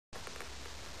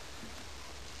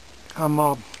I'm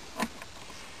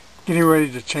getting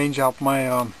ready to change out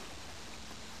my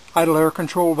idle air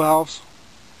control valves.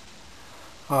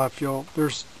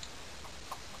 There's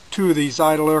two of these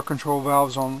idle air control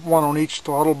valves, one on each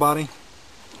throttle body.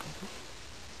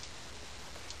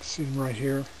 See them right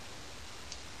here,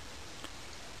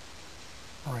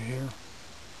 right here.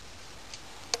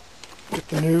 Get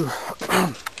the new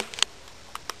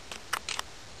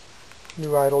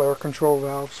new idle air control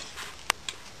valves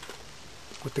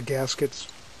with the gaskets.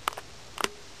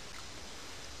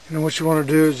 And then what you want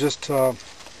to do is just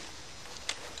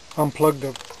unplug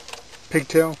the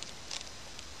pigtail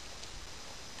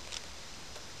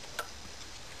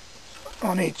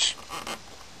on each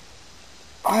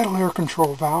idle air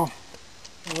control valve.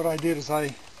 And what I did is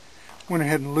I went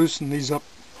ahead and loosened these up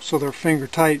so they're finger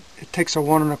tight. It takes a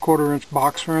 1 1/4 inch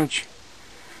box wrench,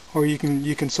 or you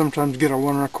can sometimes get a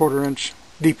 1 1/4 inch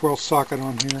deep well socket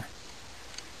on here.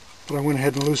 But I went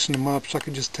ahead and loosened them up so I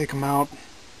could just take them out.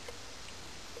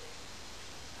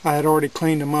 I had already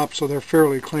cleaned them up, so they're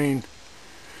fairly clean.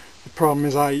 The problem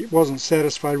is I wasn't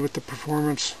satisfied with the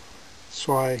performance,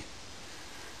 so I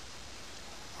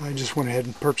just went ahead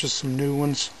and purchased some new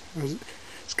ones.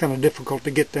 It's kind of difficult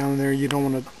to get down there. You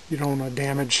don't want to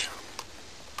damage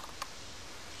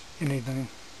anything.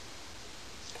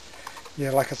 Yeah,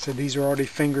 like I said, these are already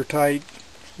finger tight,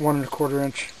 1 1/4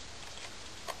 inch.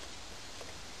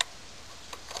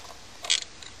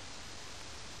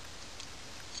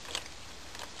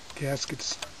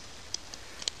 Gaskets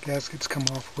come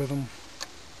off with them.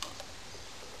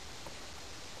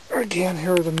 Again,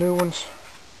 here are the new ones.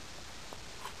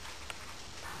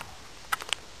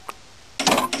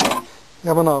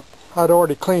 I'd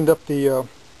already cleaned up the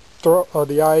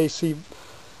IAC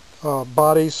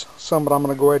bodies some, but I'm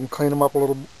going to go ahead and clean them up a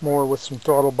little more with some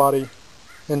throttle body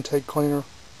intake cleaner,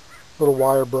 little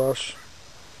wire brush.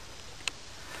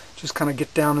 Just kind of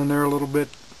get down in there a little bit,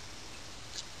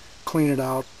 clean it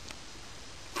out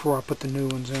before I put the new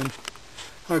ones in.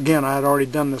 Again, I had already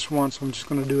done this once. I'm just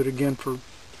going to do it again for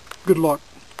good luck.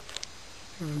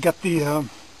 We've got the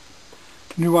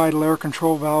new idle air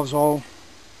control valves all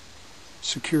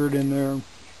secured in there,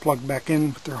 plugged back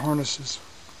in with their harnesses.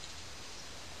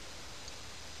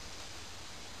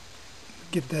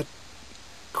 Give that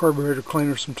carburetor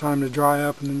cleaner some time to dry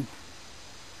up, and then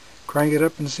crank it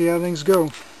up and see how things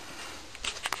go.